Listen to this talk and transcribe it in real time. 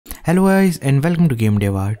Hello guys and welcome to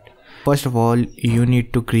GameDevArts. First of all, you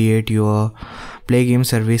need to create your play game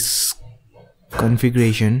service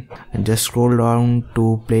configuration and just scroll down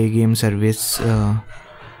to play game service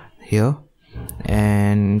here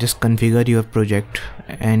and just configure your project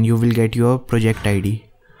and you will get your project ID.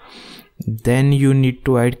 Then you need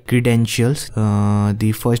to add credentials.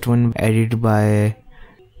 The first one added by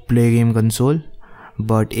play game console,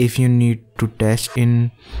 but if you need to test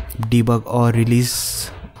in debug or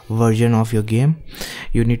release version of your game,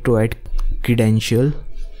 you need to add credential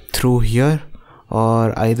through here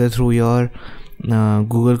or either through your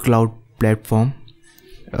Google Cloud platform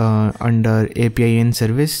under API and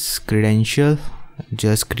service credential.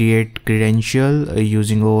 Just create credential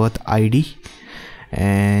using OAuth ID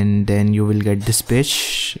and then you will get this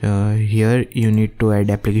page. Here you need to add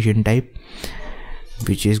application type,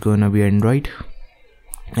 which is gonna be Android,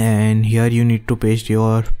 and here you need to paste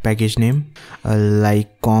your package name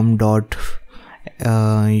like com dot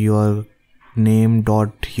your name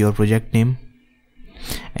dot your project name,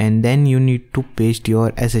 and then you need to paste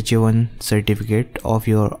your SHA1 certificate of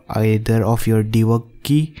your either of your debug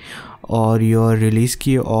key or your release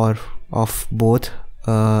key or of both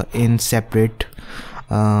in separate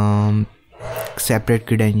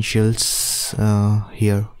credentials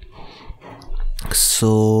here.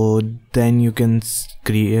 So then you can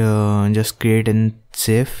just create and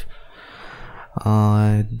save.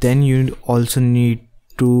 Then you also need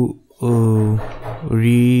to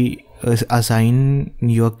reassign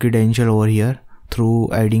your credential over here through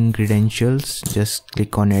adding credentials. Just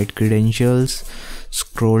click on add credentials,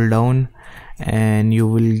 scroll down, and you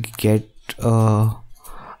will get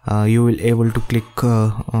you will able to click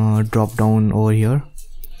drop down over here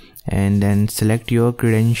and then select your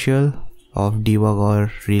credential of debug or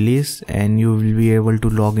release, and you will be able to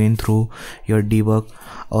log in through your debug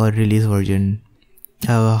or release version.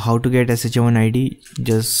 How to get SHA1 ID?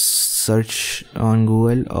 Just search on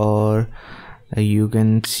Google, or you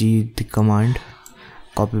can see the command,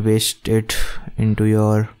 copy paste it into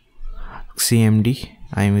your CMD.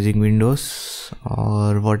 I am using Windows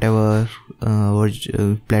or whatever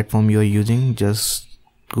platform you are using. Just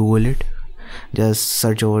Google it, just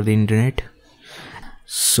search over the internet.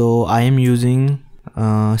 So I am using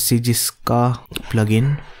CGSGP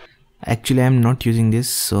plugin. Actually I am not using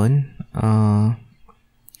this one.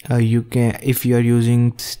 You can, if you are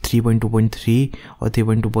using 3.2.3 or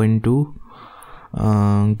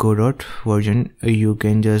 3.2.2 Godot version, you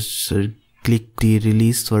can just click the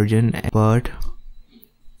release version. But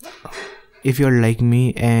if you're like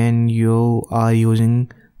me and you are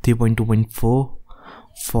using 3.2.4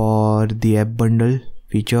 for the app bundle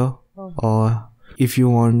feature, or if you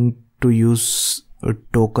want to use a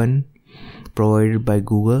token provided by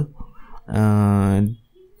Google, then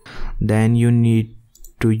you need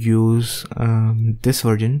to use this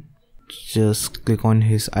version. Just click on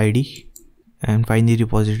his ID and find the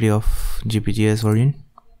repository of GPGS version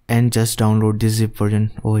and just download this zip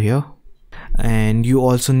version over here. And you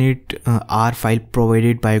also need R file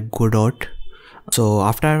provided by Godot. So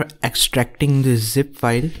after extracting the zip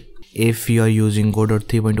file, if you are using Godot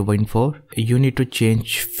 3.2.4, you need to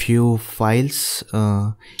change few files.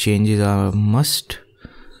 Changes are must.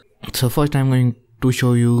 So first I'm going to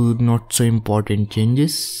show you not so important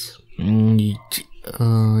changes. These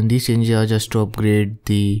changes are just to upgrade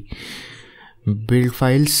the build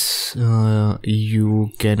files. You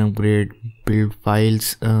can upgrade build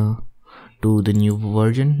files to the new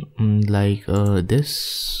version like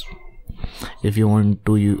this. If you want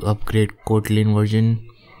to upgrade Kotlin version,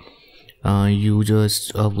 you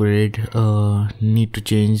just upgrade, need to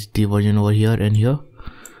change the version over here and here.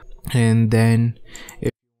 And then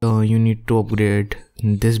if you need to upgrade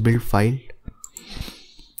this build file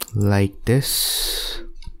like this,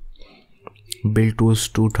 build tools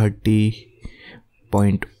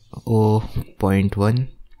 230.0.1,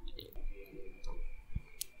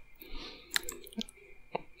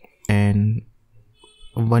 and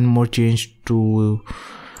one more change to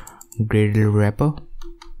Gradle wrapper.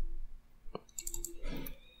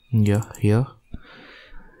 Yeah, here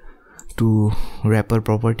to wrapper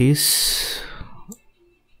properties,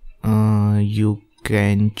 you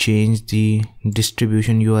can change the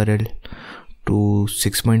distribution URL to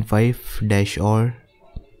 6.5-all,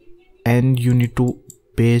 and you need to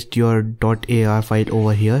paste your .ar file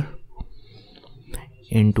over here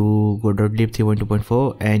into Godot-lib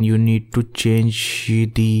 3.2.4, and you need to change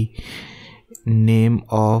the name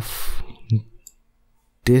of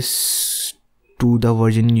this to the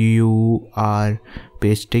version you are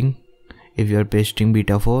pasting. If you are pasting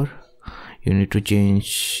beta 4, you need to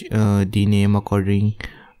change the name according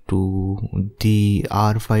to the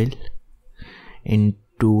R file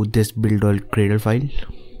into this build.gradle file.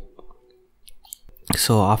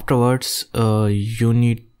 So afterwards you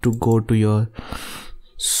need to go to your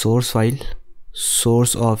source file,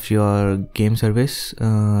 source of your game service,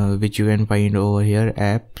 which you can find over here,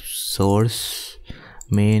 app, source,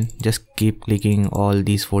 main. Just keep clicking all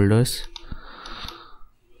these folders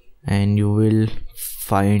and you will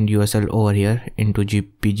find yourself over here into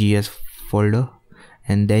PGS folder.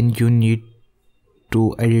 And then you need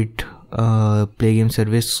to edit play game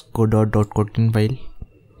service Godot.content file.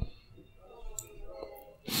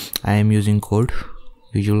 I am using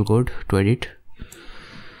Visual Code to edit.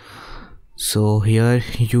 So here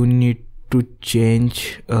you need to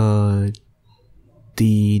change the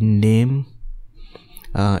name.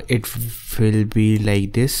 It will be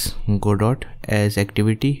like this, Godot as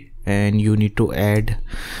activity, and you need to add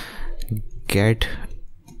get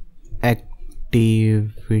activity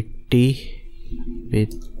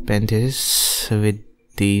with parenthesis with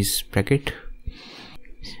these bracket,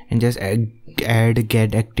 and just add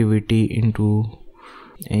get activity into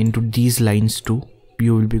these lines too.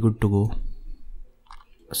 You will be good to go.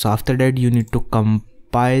 So after that you need to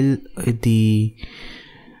compile the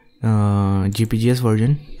GPGS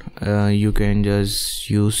version. You can just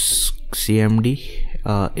use CMD.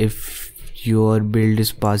 If your build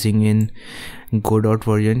is passing in Godot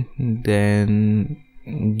version, then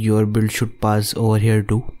your build should pass over here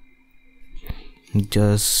too.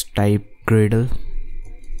 Just type Gradle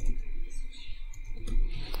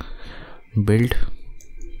build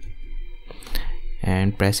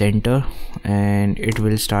and press enter, and it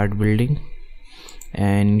will start building,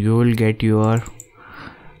 and you will get your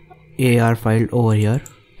AR file over here,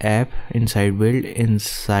 app, inside build,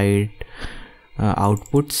 inside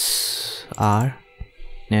outputs R,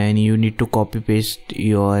 and you need to copy paste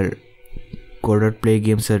your Godot play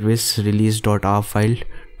game service release.r file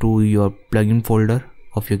to your plugin folder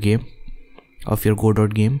of your game, of your Godot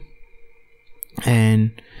game.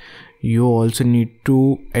 And you also need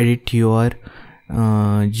to edit your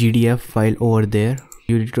GDF file over there.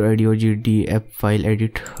 You need to add your GDF file,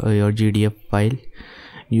 edit your GDF file.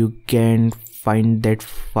 You can find that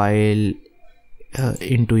file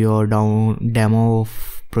into your demo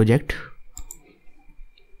project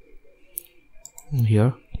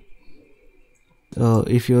here.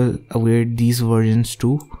 If you await these versions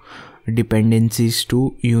too, dependencies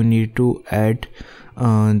too, you need to add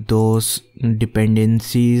those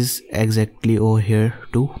dependencies exactly over here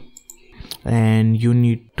too. And you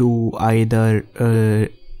need to either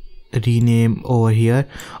rename over here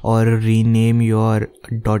or rename your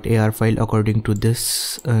 .ar file according to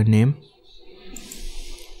this name,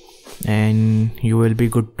 and you will be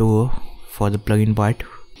good to go for the plugin part.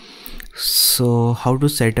 So how to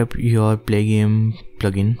set up your play game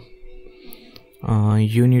plugin?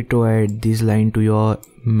 You need to add this line to your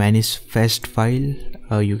manifest file.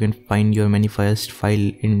 You can find your manifest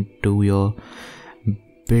file into your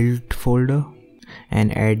build folder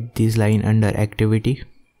and add this line under activity.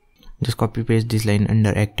 Just copy paste this line under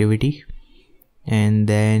activity, and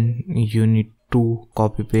then you need to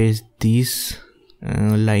copy paste these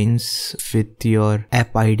lines with your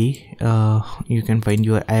app ID. You can find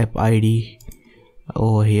your app ID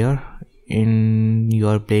over here in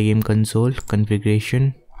your play game console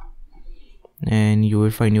configuration, and you will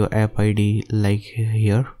find your app ID like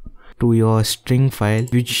here, to your string file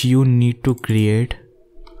which you need to create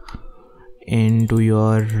into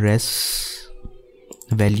your res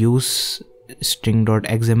values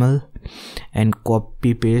string.xml, and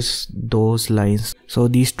copy paste those lines. So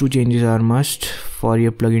these two changes are must for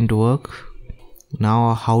your plugin to work.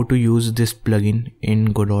 Now how to use this plugin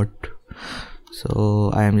in Godot?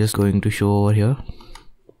 So I am just going to show over here.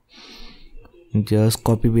 Just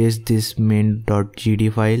copy paste this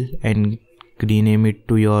main.gd file and rename it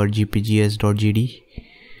to your gpgs.gd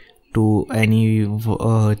to any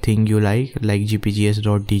thing you like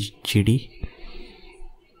gpgs.gd,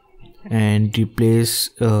 and replace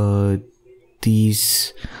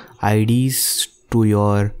these IDs to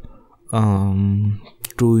your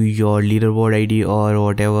leaderboard ID or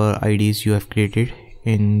whatever IDs you have created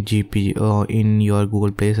in in your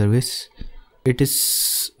Google Play service. It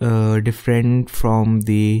is different from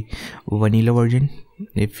the vanilla version.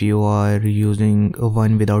 If you are using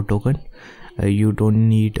one without token, you don't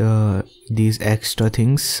need these extra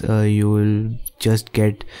things. You will just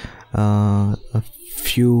get a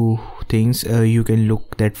few things. You can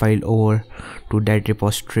look that file over to that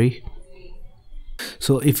repository.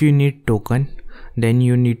 So if you need token, then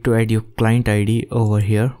you need to add your client ID over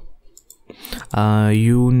here.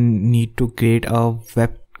 You need to create a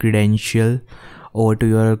web credential over to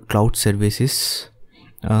your cloud services.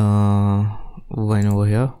 When over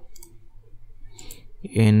here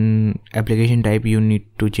in application type, you need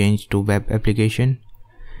to change to web application,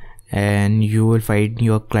 and you will find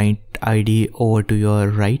your client ID over to your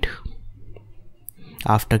right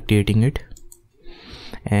after creating it,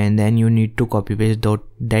 and then you need to copy paste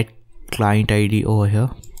that client ID over here.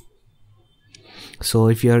 So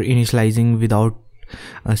if you are initializing without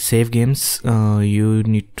save games, you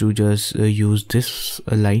need to just use this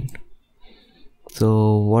line.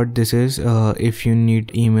 So what this is, if you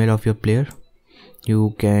need email of your player,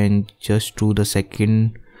 you can just do the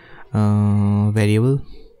second variable.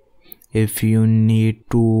 If you need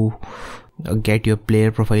to get your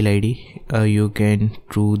player profile ID, you can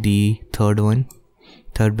do the third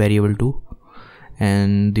variable too,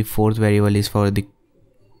 and the fourth variable is for the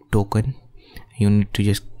token. You need to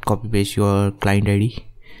just copy paste your client ID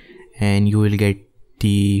and you will get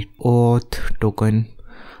the auth token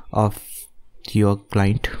of your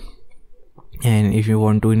client. And if you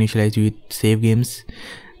want to initialize with save games,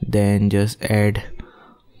 then just add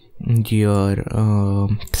your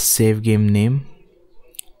save game name,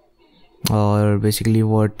 or basically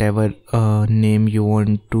whatever name you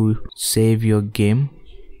want to save your game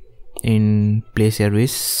in play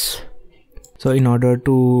service. So in order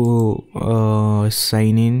to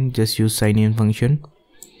sign in, just use sign in function.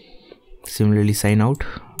 Similarly, sign out.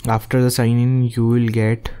 After the sign in, you will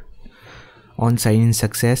get on sign in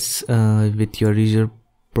success with your user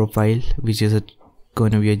profile, which is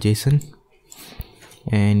gonna be a JSON,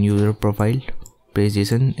 and user profile paste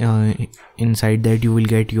JSON. Inside that you will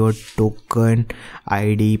get your token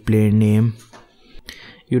ID, player name.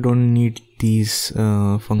 You don't need these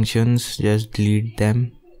functions, just delete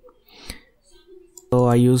them. So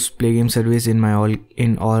I use play game service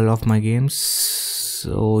in all of my games,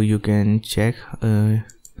 so you can check to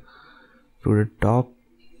the top.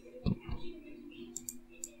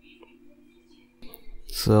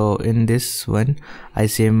 So in this one, I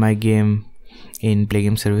save my game in play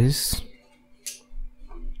game service.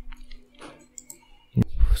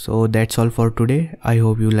 So that's all for today. I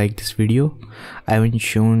hope you like this video. I haven't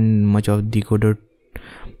shown much of the Godot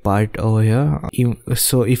part over here.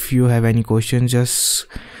 So if you have any questions, just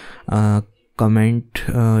comment,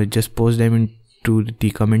 just post them into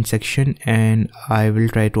the comment section and I will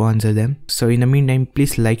try to answer them. So in the meantime,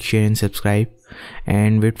 please like, share and subscribe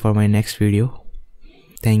and wait for my next video.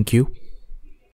 Thank you.